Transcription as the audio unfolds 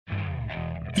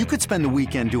You could spend the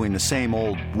weekend doing the same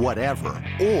old whatever,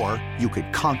 or you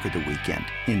could conquer the weekend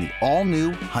in the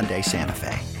all-new Hyundai Santa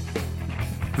Fe.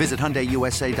 Visit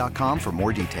HyundaiUSA.com for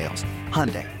more details.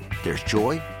 Hyundai, there's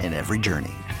joy in every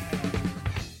journey.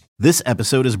 This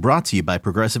episode is brought to you by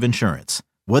Progressive Insurance.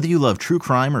 Whether you love true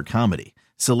crime or comedy,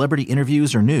 celebrity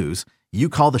interviews or news, you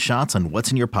call the shots on what's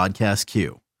in your podcast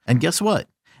queue. And guess what?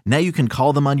 Now you can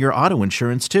call them on your auto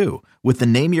insurance too with the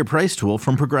Name Your Price tool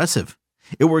from Progressive.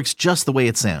 It works just the way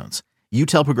it sounds. You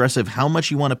tell Progressive how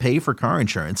much you want to pay for car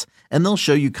insurance, and they'll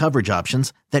show you coverage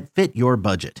options that fit your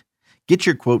budget. Get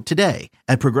your quote today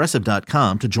at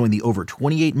Progressive.com to join the over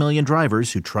 28 million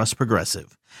drivers who trust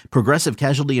Progressive. Progressive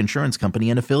Casualty Insurance Company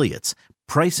and Affiliates.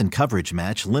 Price and coverage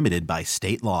match limited by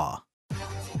state law.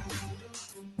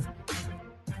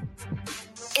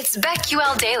 It's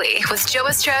BetQL Daily with Joe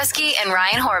Ostrowski and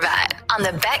Ryan Horvat on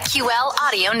the BetQL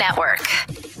Audio Network.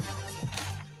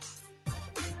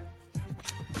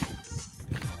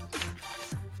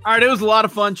 All right, it was a lot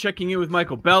of fun checking in with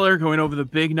Michael Beller, going over the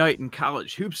big night in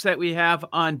college hoops that we have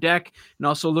on deck, and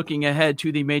also looking ahead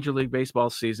to the Major League Baseball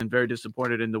season. Very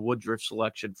disappointed in the Woodruff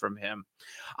selection from him.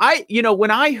 When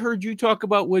I heard you talk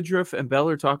about Woodruff and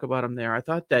Beller talk about him there, I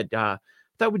thought that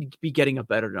we'd be getting a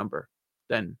better number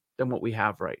than what we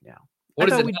have right now.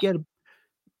 What is it?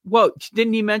 Well,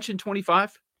 didn't he mention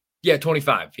 25? Yeah,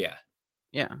 25. Yeah.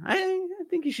 Yeah, I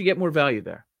think you should get more value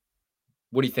there.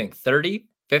 What do you think? 30,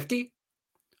 50?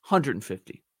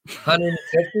 150.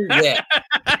 150? Yeah.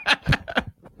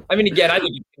 I mean, again, I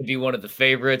think he's going to be one of the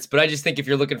favorites, but I just think if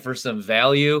you're looking for some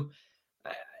value,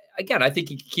 again, I think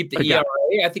you can keep the ERA.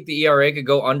 I think the ERA could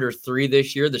go under 3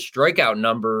 this year. The strikeout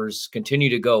numbers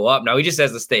continue to go up. Now, he just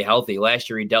has to stay healthy. Last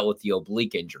year, he dealt with the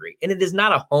oblique injury, and it is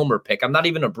not a homer pick. I'm not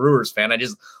even a Brewers fan. I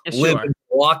just live in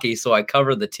Milwaukee, so I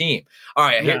cover the team. All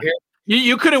right, here.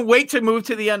 You couldn't wait to move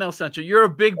to the NL Central. You're a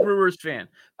big Brewers fan.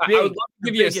 I would love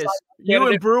to give you you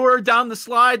and Brewer down the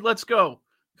slide. Let's go.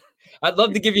 I'd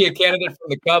love to give you a candidate from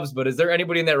the Cubs, but is there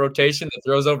anybody in that rotation that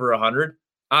throws over 100?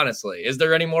 Honestly, is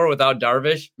there any more without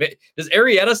Darvish? Does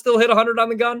Arrieta still hit 100 on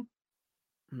the gun?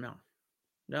 No.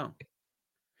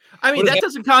 I mean, that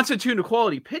doesn't constitute a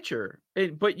quality pitcher.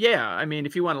 But yeah, I mean,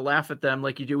 if you want to laugh at them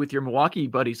like you do with your Milwaukee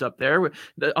buddies up there,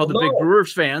 all the big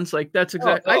Brewers fans, like that's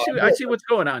exactly. I see what's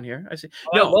going on here. I see.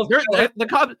 The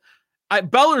Cubs.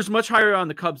 Beller's much higher on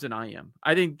the Cubs than I am.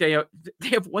 I think they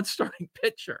have one starting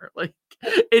pitcher. Like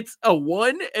it's a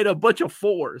 1 and a bunch of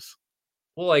 4s.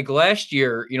 Well, like last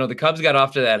year, the Cubs got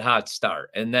off to that hot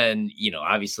start. And then,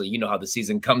 obviously, how the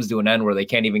season comes to an end where they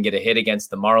can't even get a hit against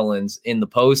the Marlins in the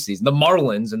postseason. The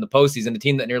Marlins in the postseason, a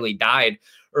team that nearly died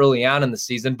early on in the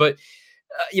season. But,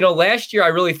 last year, I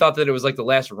really thought that it was like the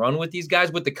last run with these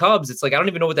guys. With the Cubs, it's like I don't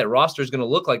even know what that roster is going to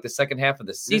look like the second half of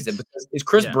the season. Because is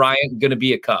Chris Bryant going to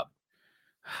be a Cub?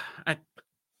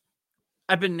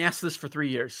 I've been asked this for 3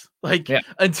 years.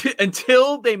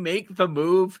 Until they make the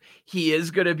move, he is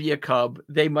going to be a Cub.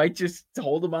 They might just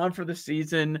hold him on for the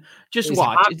season. Just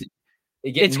watch.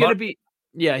 It's going to be.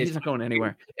 Yeah, he's not going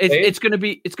anywhere. It's going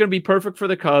to be perfect for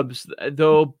the Cubs.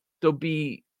 They'll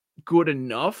be good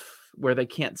enough where they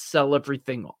can't sell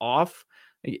everything off.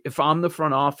 If I'm the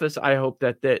front office, I hope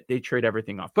that they trade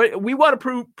everything off. But we want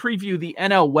to preview the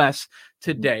NL West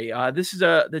today. This is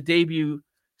the debut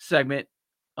segment.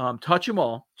 Touch them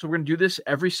all. So we're going to do this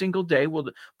every single day.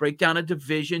 We'll break down a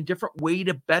division, different way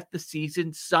to bet the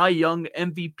season, Cy Young,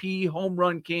 MVP, home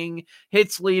run king,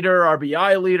 hits leader,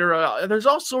 RBI leader. There's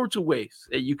all sorts of ways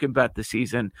that you can bet the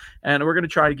season. And we're going to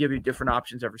try to give you different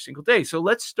options every single day. So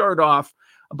let's start off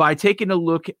by taking a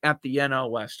look at the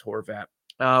NL West, Horvat.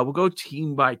 We'll go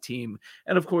team by team.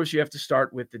 And of course, you have to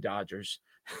start with the Dodgers.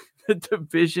 The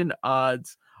division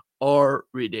odds are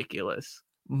ridiculous.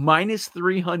 Minus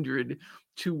 300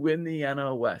 to win the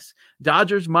NL West.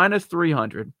 Dodgers minus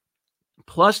 300,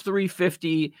 plus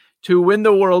 350 to win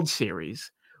the World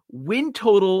Series. Win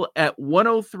total at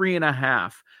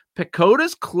 103.5.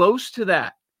 PECOTA's close to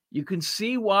that. You can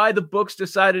see why the books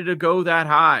decided to go that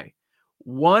high.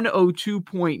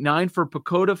 102.9 for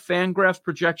PECOTA. Fangraphs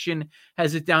projection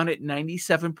has it down at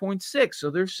 97.6.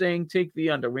 So they're saying take the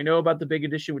under. We know about the big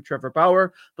addition with Trevor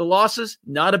Bauer. The losses,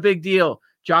 not a big deal.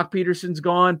 Jock Peterson's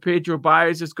gone. Pedro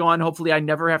Baez is gone. Hopefully I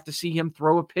never have to see him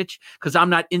throw a pitch because I'm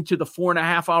not into the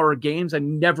 4.5 hour games.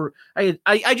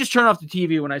 I just turn off the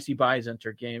TV when I see Baez enter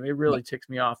a game. It really ticks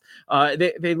me off.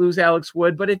 They lose Alex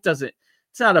Wood, but it's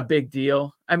not a big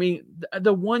deal. I mean,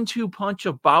 the 1-2 punch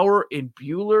of Bauer and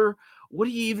Buehler, what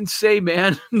do you even say,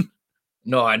 man?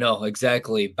 No, I know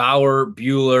exactly. Bauer,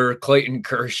 Bueller, Clayton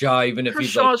Kershaw, even if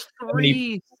he's like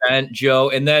 3%, Joe,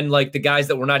 and then like the guys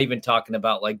that we're not even talking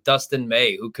about, like Dustin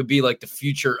May, who could be like the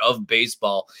future of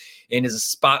baseball and is a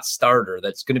spot starter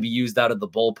that's going to be used out of the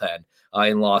bullpen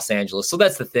in Los Angeles. So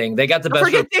that's the thing. They got the best.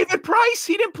 Forget David Price.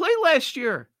 He didn't play last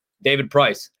year. David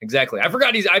Price, exactly. I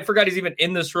forgot he's even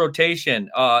in this rotation.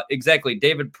 Exactly,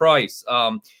 David Price.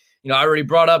 I already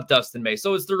brought up Dustin May,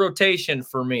 so it's the rotation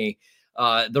for me.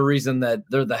 The reason that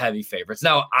they're the heavy favorites.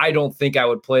 Now, I don't think I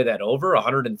would play that over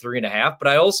 103.5, but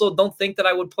I also don't think that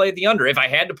I would play the under. If I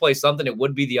had to play something, it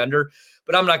would be the under,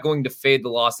 but I'm not going to fade the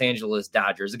Los Angeles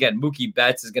Dodgers. Again, Mookie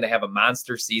Betts is going to have a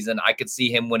monster season. I could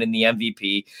see him winning the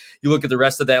MVP. You look at the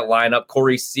rest of that lineup,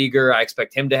 Corey Seager, I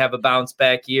expect him to have a bounce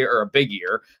back year, or a big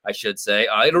year, I should say.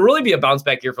 It'll really be a bounce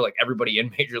back year for like everybody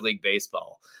in Major League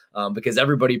Baseball. Because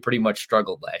everybody pretty much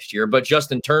struggled last year. But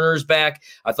Justin Turner's back.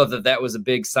 I thought that was a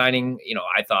big signing.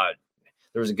 I thought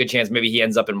there was a good chance maybe he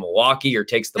ends up in Milwaukee or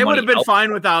takes the money. They would have been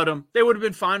fine without him.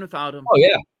 Oh,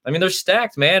 yeah. I mean, they're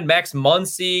stacked, man. Max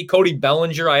Muncy, Cody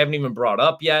Bellinger, I haven't even brought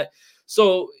up yet.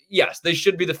 So, yes, they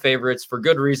should be the favorites. For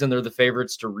good reason, they're the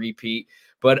favorites to repeat.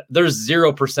 But there's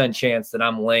 0% chance that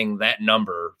I'm laying that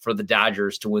number for the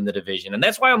Dodgers to win the division. And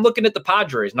that's why I'm looking at the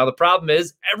Padres. Now, the problem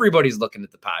is everybody's looking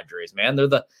at the Padres, man. They're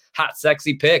the hot,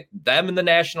 sexy pick. Them in the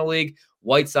National League,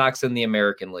 White Sox in the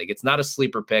American League. It's not a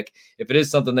sleeper pick. If it is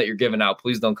something that you're giving out,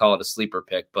 please don't call it a sleeper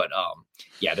pick. But,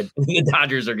 the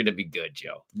Dodgers are going to be good,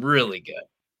 Joe. Really good.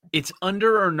 It's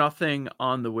under or nothing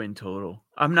on the win total.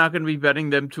 I'm not going to be betting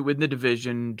them to win the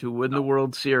division, to win the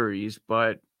World Series.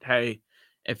 But, hey,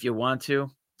 if you want to,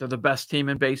 they're the best team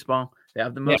in baseball. They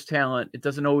have the most talent. It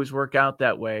doesn't always work out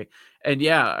that way. And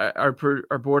our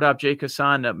board op Jake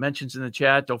Hassan mentions in the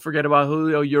chat, don't forget about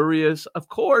Julio Urias. Of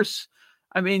course.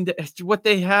 I mean, what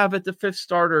they have at the fifth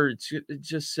starter, it's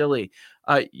just silly.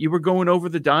 You were going over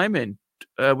the diamond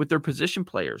with their position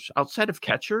players. Outside of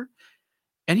catcher,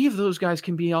 any of those guys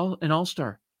can be an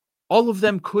all-star. All of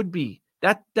them could be.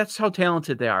 That's how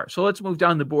talented they are. So let's move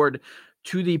down the board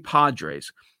to the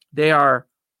Padres. They are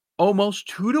almost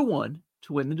 2-1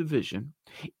 to win the division,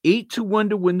 8-1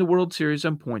 to win the World Series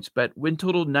on PointsBet. Win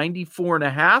total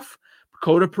 94.5.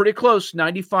 Coda pretty close,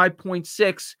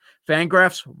 95.6.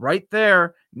 Fangraphs right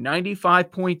there,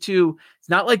 95.2. It's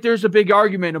not like there's a big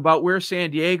argument about where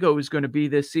San Diego is going to be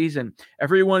this season.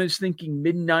 Everyone is thinking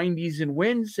mid-90s in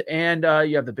wins, and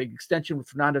you have the big extension with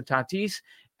Fernando Tatis,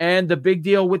 and the big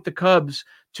deal with the Cubs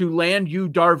to land Yu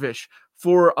Darvish.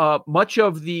 For much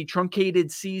of the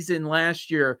truncated season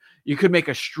last year, you could make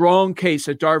a strong case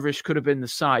that Darvish could have been the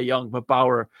Cy Young, but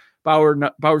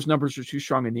Bauer's numbers are too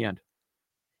strong in the end.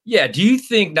 Yeah. Do you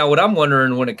think now what I'm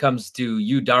wondering when it comes to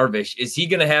Yu Darvish, is he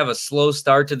going to have a slow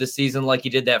start to the season like he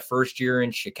did that first year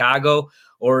in Chicago?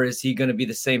 Or is he going to be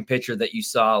the same pitcher that you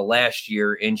saw last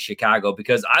year in Chicago?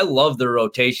 Because I love the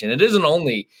rotation. It isn't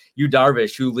only Yu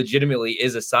Darvish, who legitimately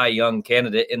is a Cy Young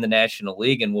candidate in the National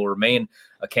League and will remain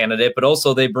a candidate, but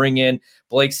also they bring in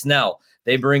Blake Snell.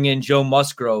 They bring in Joe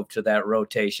Musgrove to that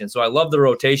rotation. So I love the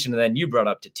rotation. And then you brought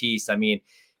up Tatis. I mean,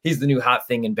 he's the new hot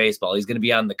thing in baseball. He's going to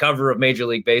be on the cover of Major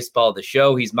League Baseball, the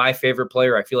show. He's my favorite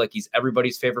player. I feel like he's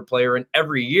everybody's favorite player. And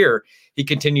every year he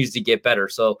continues to get better.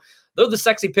 So they're the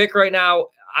sexy pick right now.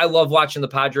 I love watching the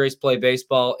Padres play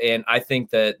baseball, and I think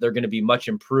that they're going to be much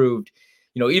improved,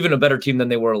 even a better team than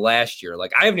they were last year.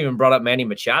 Like, I haven't even brought up Manny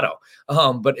Machado,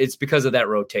 but it's because of that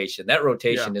rotation. That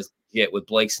rotation is legit with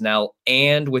Blake Snell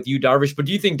and with Yu Darvish. But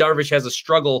do you think Darvish has a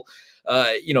struggle,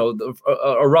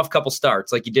 a rough couple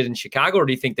starts like he did in Chicago, or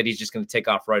do you think that he's just going to take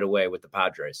off right away with the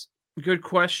Padres? Good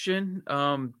question.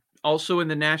 Also in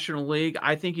the National League,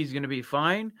 I think he's going to be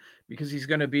fine because he's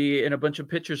going to be in a bunch of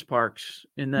pitchers parks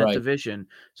in that division.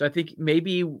 So I think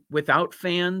maybe without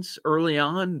fans early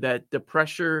on that the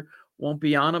pressure won't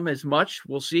be on him as much.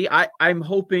 We'll see. I'm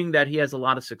hoping that he has a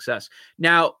lot of success.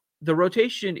 Now, the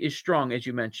rotation is strong, as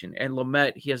you mentioned, and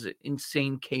Lamet, he has an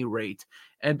insane K rate.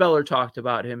 And Beller talked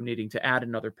about him needing to add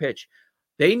another pitch.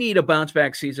 They need a bounce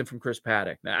back season from Chris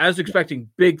Paddock. Now, I was expecting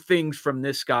big things from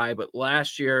this guy, but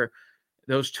last year,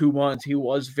 those 2 months, he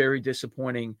was very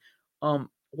disappointing.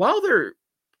 While they're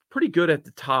pretty good at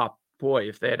the top, boy,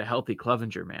 if they had a healthy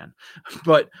Clevenger, man.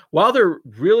 But while they're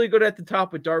really good at the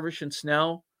top with Darvish and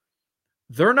Snell,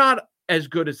 they're not as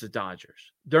good as the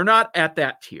Dodgers. They're not at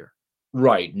that tier.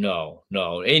 Right. No.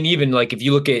 And even like if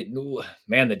you look at,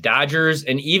 the Dodgers,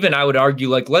 and even I would argue,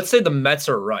 like, let's say the Mets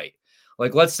are right.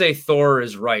 Like, let's say Thor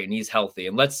is right and he's healthy.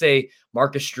 And let's say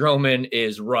Marcus Stroman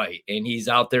is right, and he's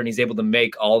out there and he's able to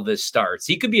make all of his starts,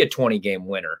 he could be a 20-game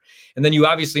winner. And then you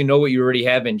obviously know what you already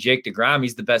have in Jake DeGrom.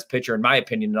 He's the best pitcher, in my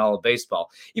opinion, in all of baseball.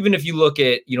 Even if you look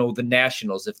at, the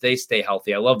Nationals, if they stay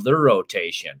healthy, I love their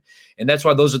rotation. And that's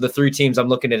why those are the 3 teams I'm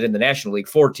looking at in the National League,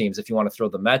 4 teams if you want to throw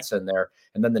the Mets in there,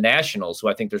 and then the Nationals, who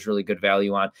I think there's really good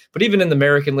value on. But even in the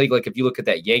American League, like if you look at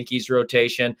that Yankees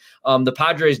rotation, the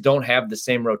Padres don't have the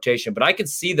same rotation, but I could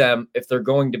see them, if they're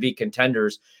going to be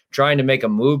contenders, trying to make a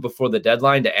move before the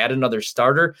deadline to add another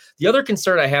starter. The other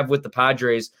concern I have with the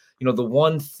Padres, the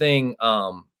one thing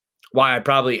why I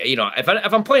probably,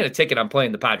 if I'm playing a ticket, I'm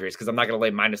playing the Padres because I'm not going to lay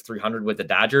minus 300 with the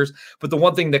Dodgers. But the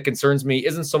one thing that concerns me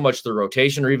isn't so much the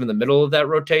rotation or even the middle of that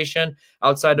rotation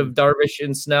outside of Darvish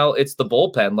and Snell. It's the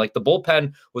bullpen. Like the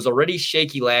bullpen was already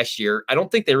shaky last year. I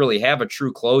don't think they really have a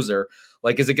true closer.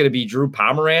 Like, is it going to be Drew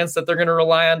Pomerantz that they're going to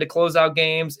rely on to close out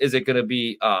games? Is it going to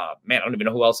be, I don't even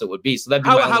know who else it would be. So that'd be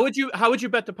how would you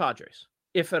bet the Padres,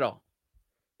 if at all?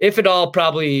 If at all,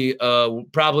 probably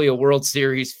a World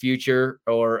Series future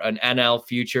or an NL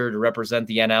future to represent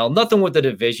the NL. Nothing with the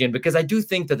division, because I do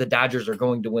think that the Dodgers are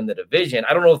going to win the division.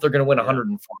 I don't know if they're going to win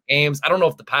 104 games. I don't know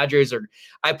if the Padres are.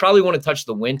 I probably want to touch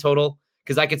the win total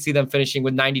because I could see them finishing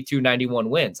with 92,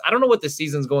 91 wins. I don't know what the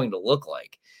season's going to look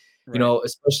like,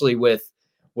 especially with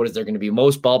what is there going to be?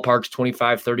 Most ballparks,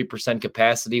 25, 30%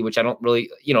 capacity, which I don't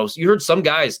really, you heard some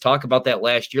guys talk about that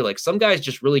last year. Like some guys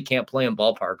just really can't play in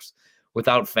ballparks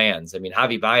without fans. I mean,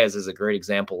 Javi Baez is a great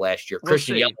example last year.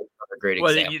 Christian Yelich is a great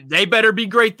example. They better be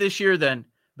great this year then.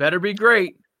 Better be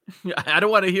great. I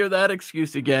don't want to hear that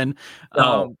excuse again.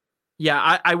 No.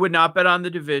 I would not bet on the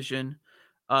division.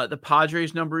 The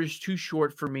Padres number is too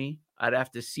short for me. I'd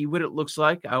have to see what it looks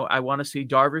like. I want to see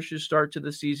Darvish's start to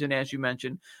the season, as you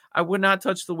mentioned. I would not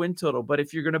touch the win total, but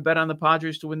if you're going to bet on the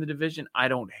Padres to win the division, I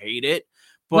don't hate it.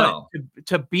 But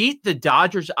to beat the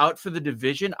Dodgers out for the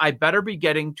division, I better be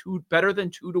getting better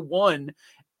than 2-1.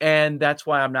 And that's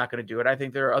why I'm not going to do it. I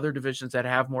think there are other divisions that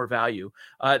have more value.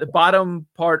 The bottom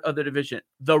part of the division,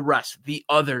 the rest, the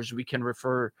others, we can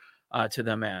refer to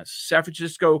them as San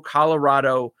Francisco,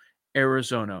 Colorado,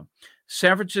 Arizona.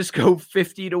 San Francisco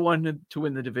 50-1 to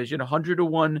win the division,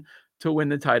 100-1 to win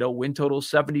the title. Win total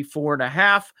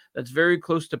 74.5. That's very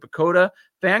close to Pacoda.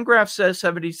 Fangraph says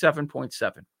 77.7.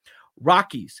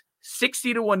 Rockies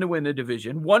 60-1 to win the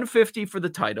division, 150 for the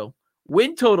title.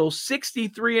 Win total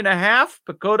 63.5.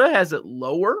 Pacoda has it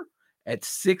lower at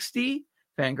 60.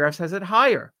 Fangraphs has it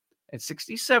higher at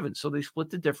 67. So they split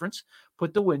the difference,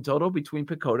 put the win total between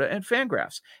Pacoda and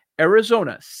Fangraphs.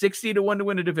 Arizona 60-1 to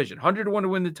win the division, 100-1 to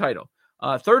win the title.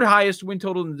 Third highest win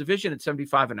total in the division at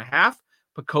 75.5.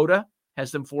 Pacoda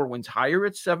has them 4 wins higher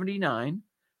at 79.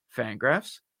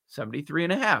 Fangraphs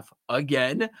 73.5.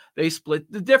 Again, they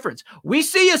split the difference. We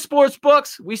see you, sports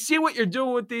books. We see what you're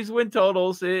doing with these win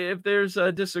totals. If there's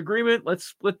a disagreement, let's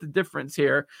split the difference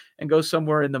here and go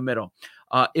somewhere in the middle.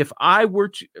 If I were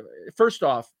to, first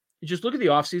off, you just look at the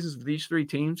off seasons of these 3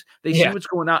 teams. They see what's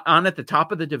going on at the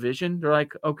top of the division. They're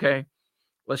like, okay,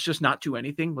 let's just not do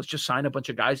anything. Let's just sign a bunch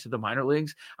of guys to the minor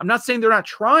leagues. I'm not saying they're not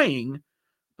trying,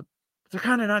 but they're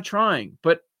kind of not trying.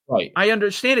 But right. I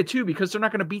understand it too, because they're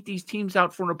not going to beat these teams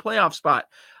out for a playoff spot.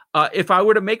 If I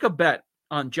were to make a bet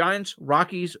on Giants,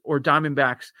 Rockies, or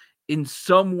Diamondbacks in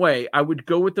some way, I would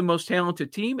go with the most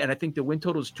talented team, and I think the win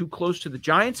total is too close to the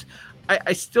Giants.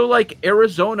 I still like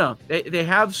Arizona. They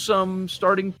have some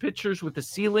starting pitchers with the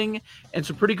ceiling and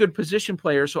some pretty good position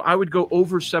players, so I would go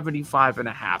over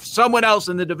 75.5. Someone else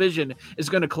in the division is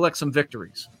going to collect some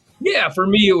victories. Yeah, for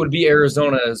me, it would be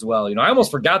Arizona as well. I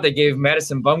almost forgot they gave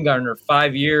Madison Bumgarner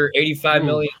 5-year, $85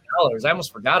 million. I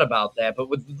almost forgot about that. But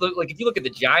if you look at the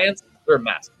Giants, they're a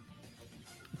mess.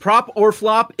 Prop or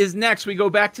flop is next. We go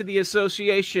back to the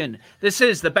association. This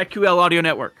is the BetQL Audio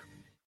Network.